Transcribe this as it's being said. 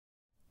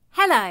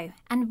Hello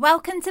and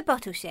welcome to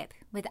Bottleship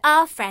with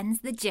our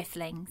friends the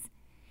Jifflings.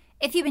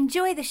 If you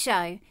enjoy the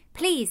show,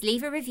 please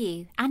leave a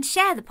review and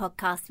share the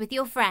podcast with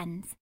your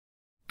friends.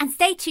 And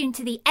stay tuned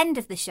to the end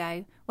of the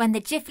show when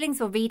the Jifflings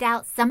will read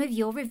out some of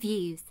your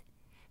reviews.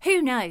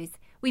 Who knows,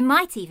 we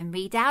might even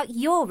read out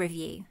your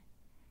review.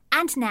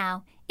 And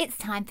now, it's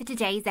time for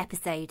today's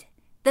episode,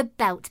 The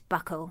Belt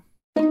Buckle.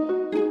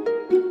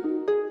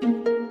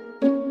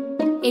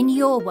 In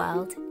your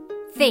world,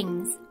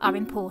 things are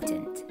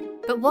important.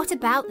 But what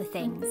about the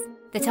things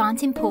that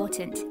aren't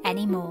important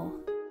anymore?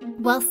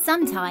 Well,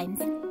 sometimes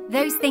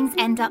those things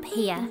end up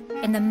here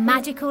in the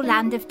magical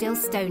land of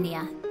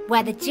Dilstonia,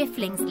 where the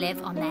Jifflings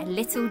live on their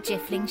little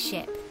Jiffling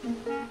ship.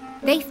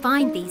 They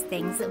find these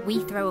things that we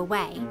throw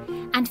away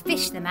and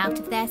fish them out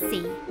of their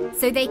sea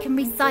so they can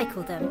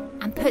recycle them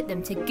and put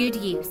them to good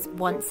use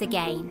once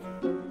again.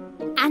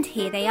 And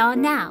here they are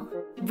now,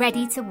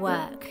 ready to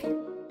work.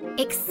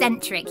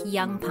 Eccentric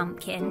young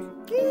pumpkin.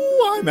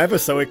 Ooh, I'm ever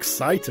so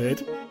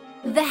excited.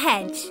 The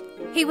Hedge,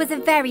 who was a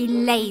very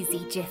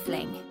lazy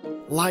Jiffling.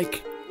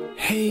 Like,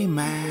 hey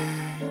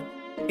man,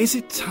 is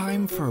it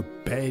time for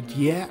bed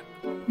yet?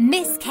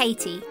 Miss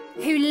Katie,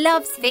 who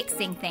loves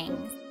fixing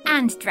things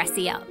and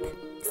dressing up.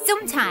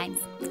 Sometimes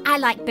I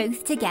like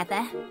both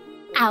together.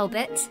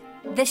 Albert,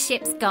 the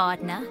ship's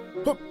gardener.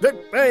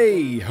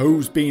 Hey,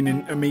 who's been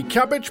into me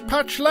cabbage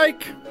patch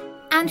like?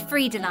 And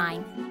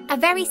Friedeline, a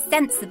very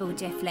sensible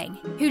Jiffling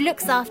who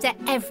looks after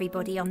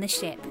everybody on the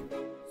ship.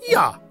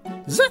 Yeah,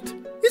 that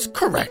is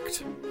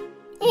correct.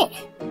 Oh.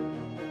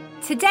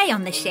 Today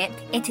on the ship,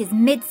 it is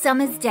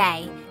Midsummer's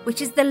Day,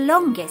 which is the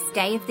longest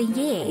day of the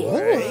year.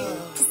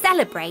 Oh. To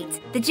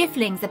celebrate, the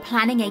Jifflings are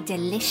planning a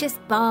delicious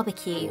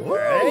barbecue.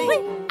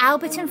 Oh.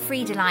 Albert and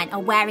Friedeline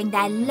are wearing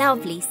their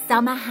lovely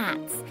summer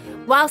hats,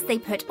 whilst they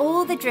put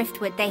all the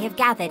driftwood they have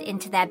gathered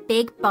into their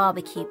big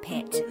barbecue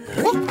pit.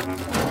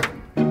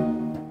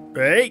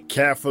 Hey,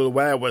 careful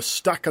where we're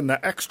stacking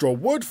the extra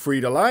wood,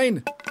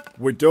 Friedeline.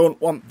 We don't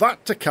want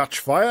that to catch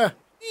fire.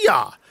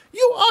 Yeah,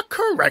 you are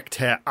correct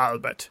here,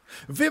 Albert.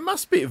 We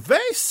must be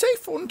very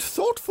safe and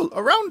thoughtful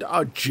around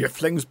our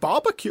Jifflings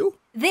barbecue.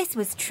 This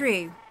was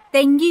true.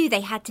 They knew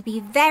they had to be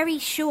very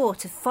sure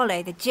to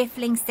follow the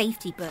Jiffling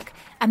safety book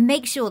and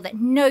make sure that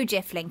no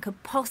Jiffling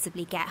could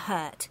possibly get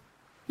hurt.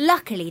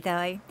 Luckily,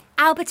 though,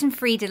 Albert and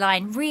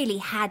Friedeline really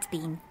had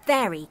been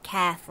very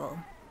careful.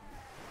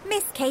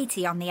 Miss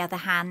Katie, on the other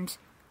hand,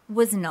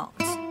 was not.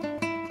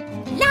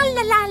 La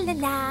la la la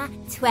la,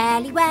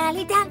 twirly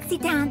whirly dancy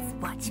dance,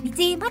 watch me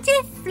do my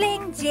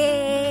Jiffling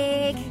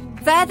jig.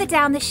 Further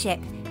down the ship,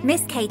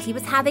 Miss Katie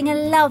was having a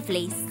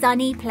lovely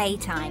sunny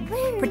playtime,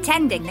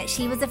 pretending that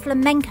she was a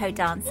flamenco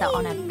dancer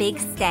on a big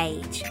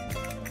stage.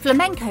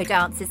 Flamenco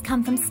dancers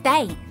come from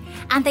Spain,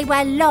 and they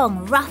wear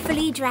long,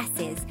 ruffly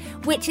dresses,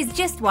 which is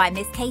just why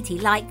Miss Katie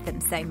liked them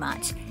so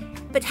much.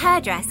 But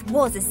her dress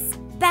was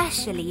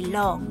especially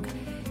long.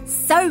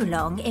 So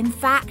long, in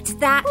fact,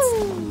 that...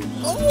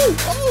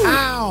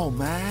 Ow,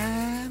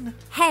 man!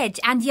 Hedge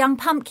and young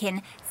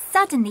pumpkin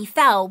suddenly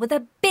fell with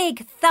a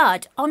big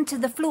thud onto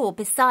the floor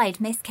beside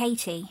Miss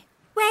Katie.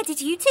 Where did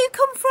you two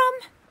come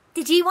from?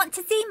 Did you want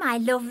to see my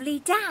lovely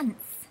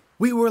dance?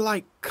 We were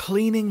like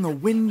cleaning the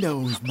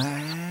windows,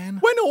 man.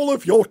 When all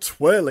of your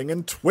twirling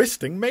and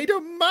twisting made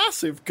a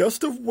massive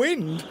gust of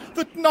wind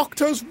that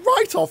knocked us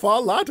right off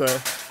our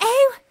ladder.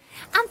 Oh,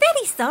 I'm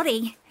very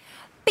sorry.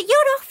 But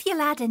you're off your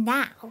ladder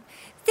now,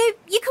 so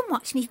you can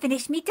watch me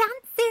finish me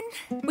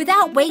dancing.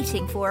 Without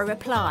waiting for a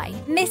reply,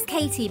 Miss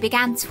Katie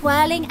began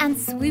twirling and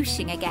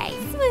swooshing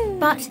again.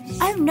 But,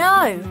 oh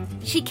no,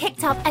 she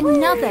kicked up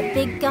another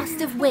big gust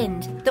of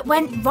wind that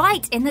went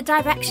right in the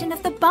direction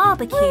of the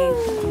barbecue.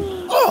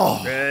 Oh,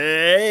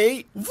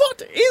 hey,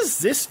 what is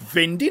this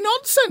windy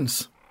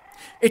nonsense?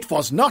 It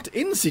was not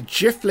in the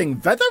Jiffling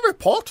weather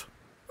report.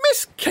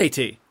 Miss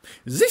Katie,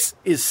 this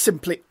is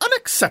simply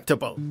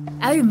unacceptable.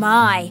 Oh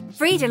my,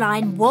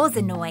 Friedeline was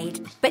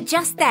annoyed. But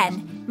just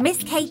then, Miss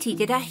Katie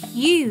did a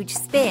huge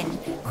spin,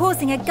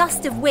 causing a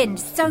gust of wind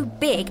so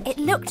big it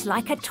looked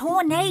like a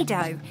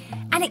tornado.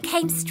 And it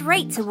came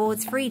straight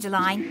towards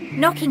Friedeline,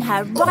 knocking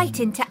her right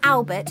into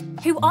Albert,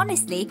 who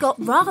honestly got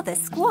rather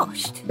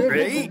squashed.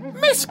 Hey,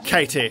 Miss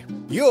Katie,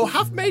 you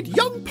have made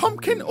young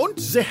Pumpkin and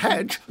the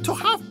Hedge to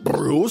have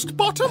bruised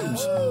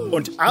bottoms.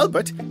 And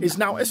Albert is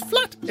now as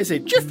flat as a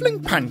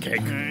Jiffling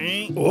pancake.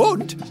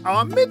 And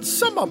our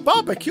midsummer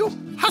barbecue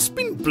has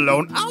been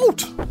blown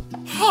out.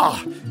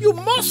 Ha! You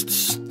must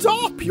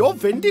stop your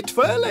windy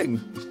twirling.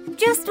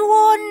 Just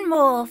one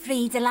more,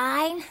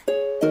 Friedeline.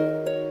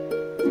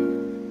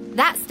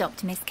 That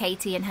stopped Miss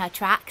Katie in her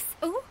tracks.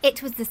 Ooh.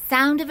 It was the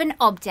sound of an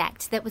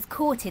object that was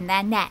caught in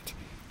their net,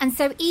 and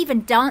so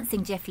even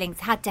dancing Jifflings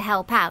had to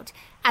help out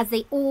as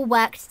they all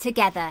worked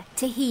together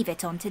to heave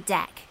it onto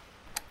deck.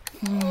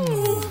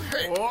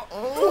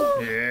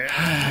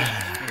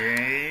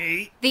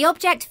 The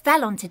object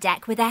fell onto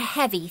deck with a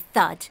heavy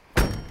thud.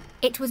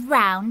 It was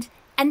round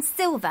and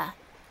silver,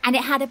 and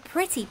it had a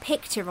pretty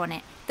picture on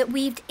it that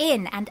weaved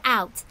in and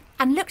out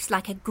and looked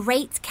like a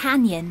great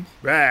canyon.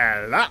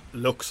 Well, that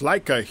looks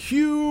like a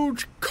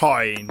huge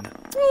coin.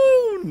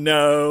 Oh,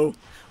 no.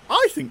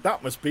 I think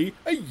that must be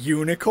a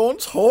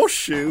unicorn's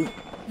horseshoe.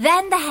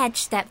 Then the hedge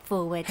stepped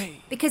forward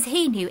because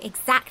he knew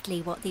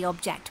exactly what the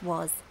object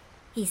was.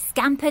 He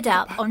scampered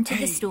up onto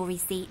the story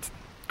seat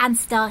and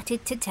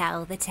started to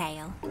tell the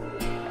tale.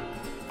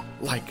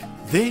 Like,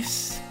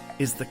 this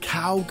is the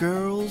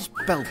cowgirl's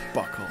belt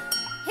buckle.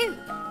 Who?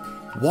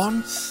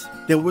 Once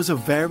there was a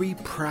very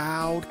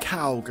proud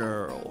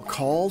cowgirl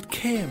called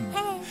Kim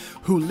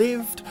who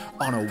lived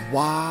on a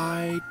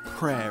wide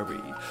prairie,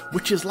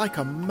 which is like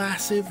a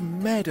massive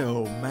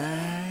meadow,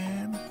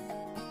 man.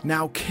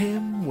 Now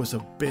Kim was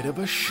a bit of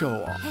a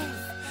show-off,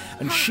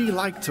 and she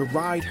liked to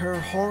ride her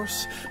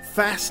horse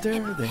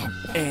faster than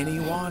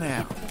anyone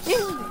else.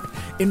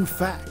 In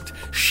fact,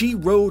 she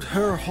rode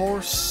her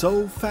horse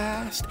so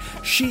fast,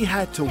 she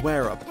had to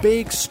wear a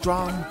big,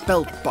 strong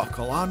belt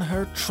buckle on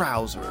her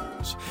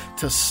trousers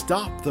to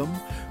stop them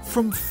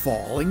from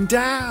falling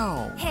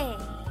down. Hey.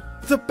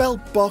 The belt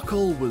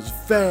buckle was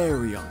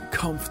very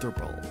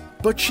uncomfortable,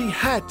 but she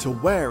had to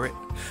wear it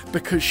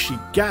because she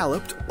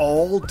galloped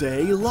all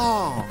day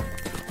long,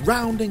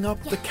 rounding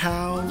up the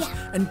cows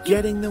and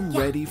getting them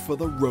ready for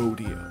the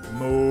rodeo.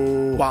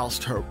 Moo.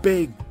 Whilst her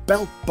big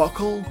belt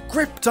buckle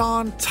gripped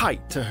on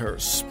tight to her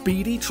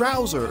speedy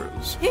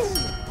trousers.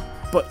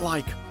 But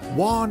like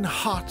one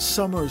hot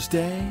summer's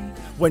day,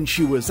 when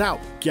she was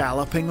out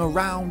galloping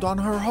around on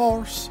her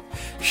horse,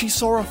 she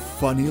saw a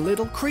funny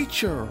little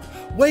creature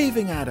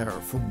waving at her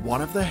from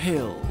one of the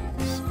hills.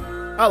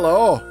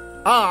 Hello,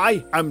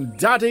 I am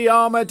Daddy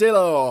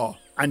Armadillo,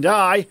 and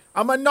I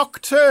am a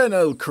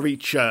nocturnal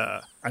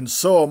creature, and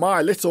so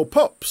my little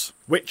pups,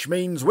 which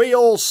means we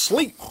all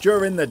sleep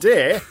during the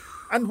day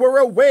and we're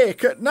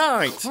awake at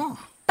night.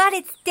 But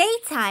it's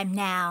daytime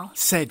now,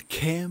 said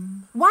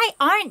Kim. Why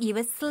aren't you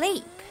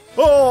asleep?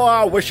 Oh,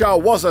 I wish I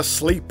was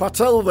asleep, I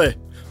tell thee.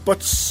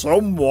 But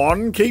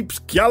someone keeps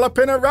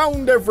galloping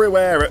around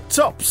everywhere at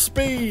top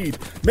speed,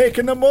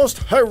 making the most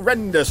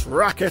horrendous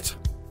racket.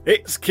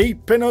 It's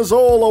keeping us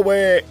all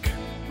awake.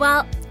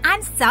 Well,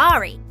 I'm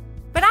sorry,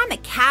 but I'm a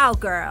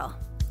cowgirl.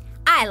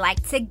 I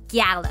like to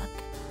gallop.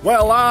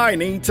 Well, I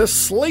need to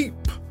sleep.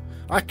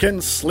 I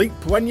can sleep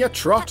when you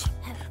trot.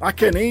 I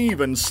can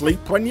even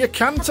sleep when you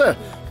canter.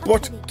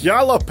 But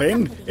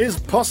galloping is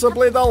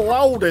possibly the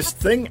loudest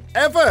thing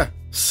ever.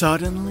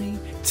 Suddenly,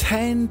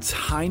 10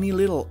 tiny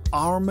little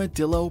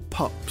armadillo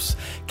pups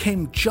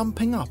came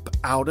jumping up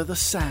out of the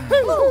sand,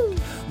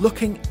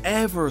 looking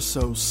ever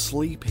so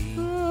sleepy.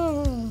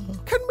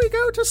 Can we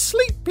go to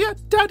sleep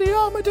yet, Daddy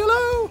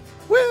Armadillo?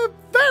 We're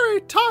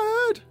very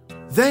tired.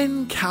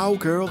 Then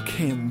Cowgirl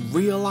Kim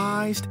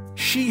realized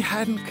she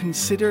hadn't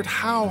considered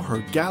how her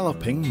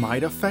galloping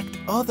might affect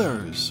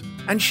others,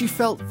 and she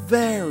felt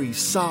very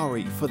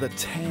sorry for the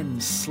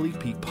 10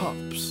 sleepy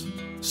pups.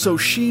 So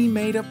she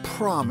made a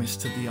promise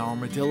to the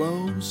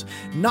armadillos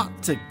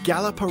not to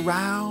gallop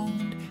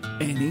around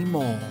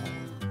anymore.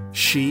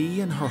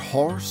 She and her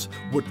horse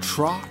would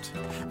trot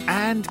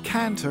and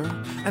canter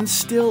and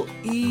still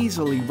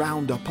easily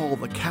round up all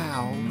the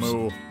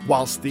cows,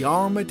 whilst the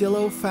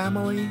armadillo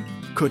family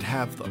could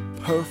have the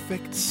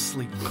perfect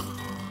sleep.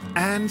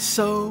 And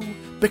so,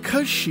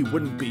 because she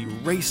wouldn't be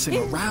racing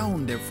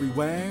around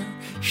everywhere,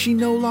 she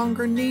no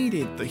longer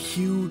needed the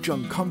huge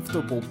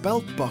uncomfortable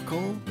belt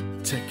buckle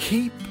to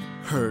keep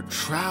her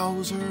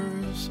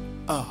trousers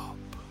up.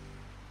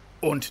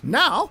 And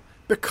now,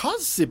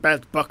 because the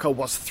belt buckle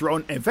was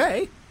thrown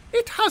away,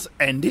 it has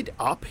ended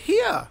up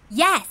here.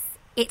 Yes,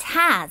 it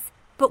has.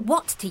 But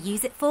what to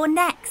use it for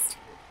next?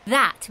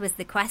 That was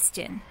the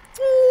question.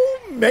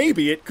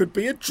 Maybe it could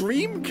be a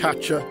dream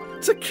catcher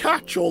to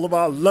catch all of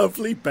our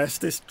lovely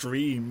bestest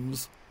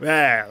dreams.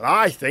 Well,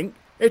 I think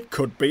it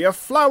could be a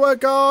flower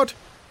guard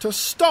to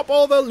stop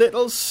all the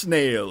little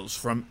snails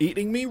from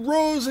eating me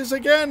roses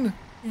again.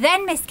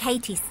 Then Miss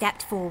Katy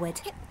stepped forward,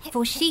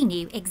 for she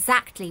knew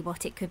exactly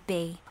what it could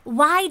be.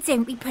 Why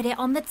don't we put it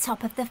on the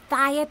top of the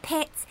fire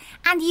pit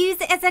and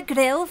use it as a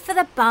grill for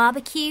the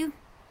barbecue?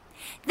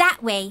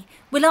 That way,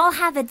 we'll all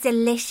have a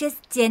delicious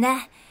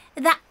dinner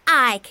that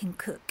I can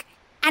cook,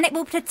 and it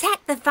will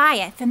protect the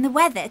fire from the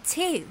weather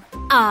too.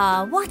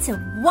 Ah, what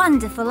a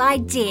wonderful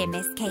idea,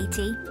 Miss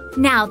Katy.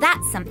 Now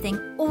that's something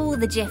all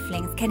the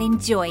Jifflings can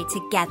enjoy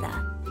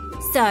together.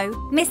 So,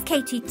 Miss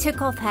Katy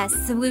took off her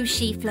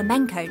swooshy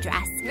flamenco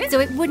dress so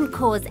it wouldn't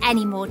cause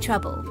any more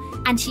trouble,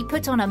 and she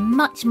put on a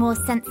much more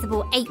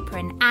sensible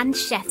apron and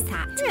chef's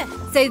hat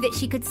so that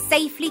she could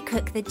safely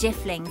cook the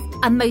Jifflings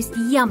a most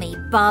yummy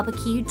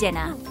barbecue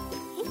dinner.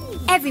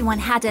 Everyone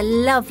had a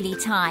lovely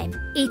time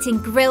eating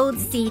grilled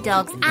sea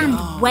dogs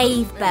and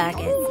wave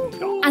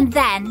burgers. And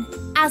then,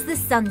 as the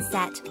sun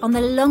set on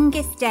the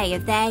longest day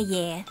of their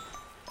year,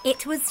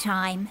 it was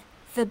time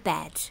for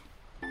bed.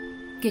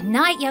 Good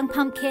night, young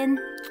pumpkin.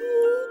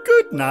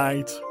 Good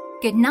night.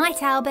 Good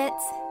night, Albert.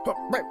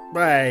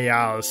 Hey,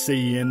 I'll see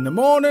you in the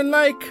morning,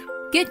 like.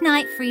 Good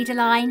night,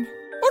 Friedeline.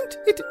 And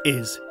it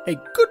is a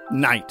good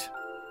night.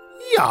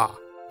 Yeah.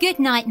 Good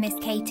night, Miss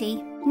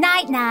Katy.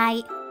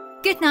 Night-night.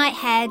 Good night,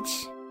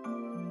 Hedge.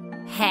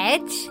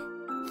 Hedge?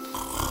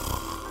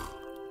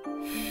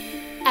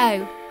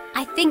 Oh,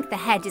 I think the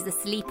hedge is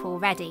asleep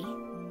already.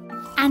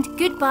 And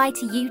goodbye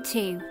to you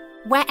too,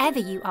 wherever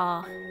you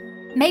are.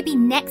 Maybe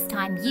next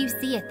time you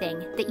see a thing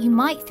that you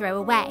might throw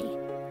away,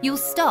 you'll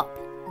stop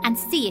and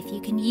see if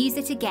you can use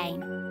it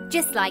again,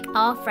 just like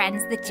our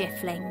friends the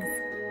Jifflings.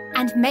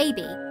 And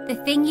maybe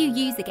the thing you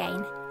use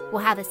again will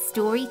have a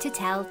story to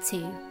tell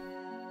too.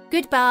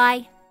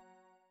 Goodbye.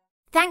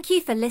 Thank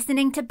you for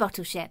listening to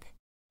Bottleship.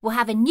 We'll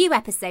have a new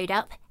episode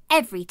up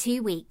every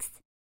 2 weeks.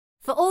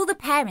 For all the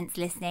parents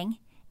listening,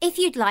 if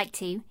you'd like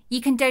to,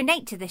 you can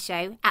donate to the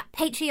show at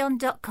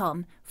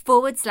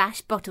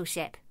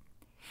patreon.com/Bottleship.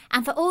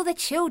 And for all the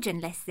children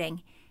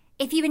listening,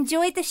 if you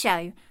enjoyed the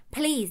show,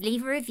 please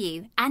leave a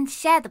review and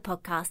share the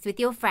podcast with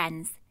your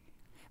friends.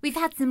 We've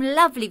had some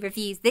lovely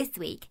reviews this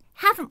week,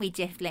 haven't we,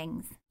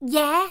 Jifflings?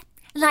 Yeah,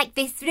 like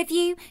this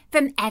review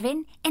from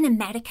Erin in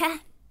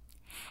America.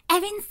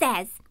 Erin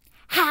says,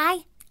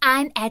 "Hi,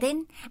 I'm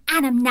Erin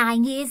and I'm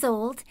 9 years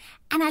old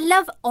and I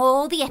love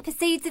all the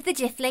episodes of the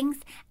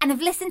Jifflings and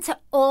have listened to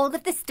all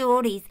of the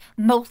stories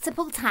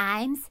multiple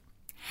times.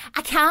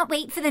 I can't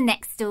wait for the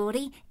next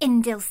story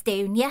in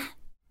Dilstonia."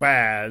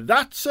 Well,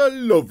 that's a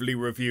lovely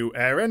review,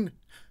 Erin.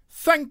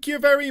 Thank you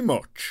very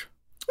much.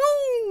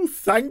 Oh,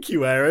 thank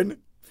you,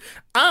 Erin.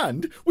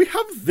 And we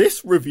have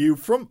this review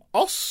from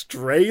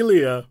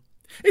Australia.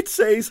 It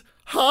says,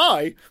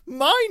 "Hi,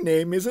 my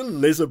name is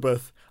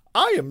Elizabeth.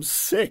 I am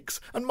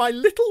 6 and my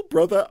little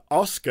brother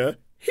Oscar,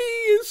 he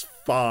is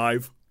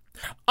 5.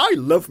 I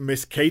love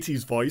Miss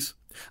Katie's voice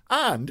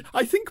and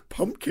I think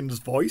Pumpkin's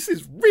voice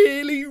is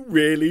really,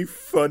 really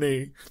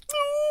funny."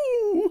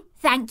 Ooh.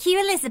 Thank you,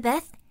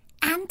 Elizabeth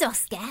and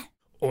Oscar.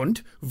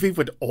 And we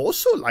would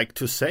also like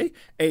to say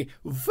a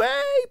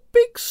very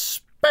big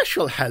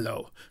special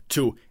hello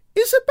to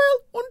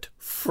Isabel and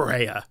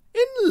Freya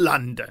in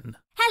London.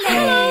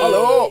 Hello.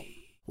 Hello.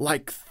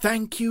 Like,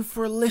 thank you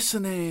for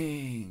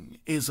listening,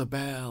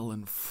 Isabel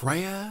and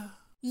Freya.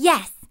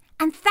 Yes,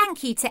 and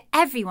thank you to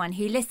everyone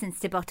who listens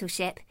to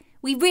Bottleship.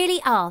 We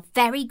really are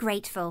very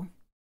grateful.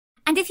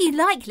 And if you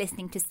like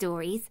listening to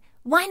stories,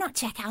 why not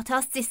check out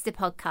our sister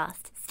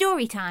podcast,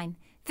 Storytime,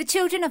 for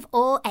children of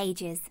all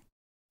ages.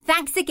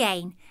 Thanks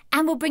again,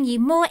 and we'll bring you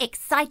more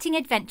exciting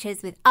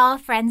adventures with our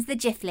friends the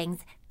Jifflings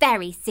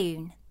very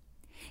soon.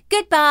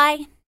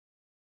 Goodbye.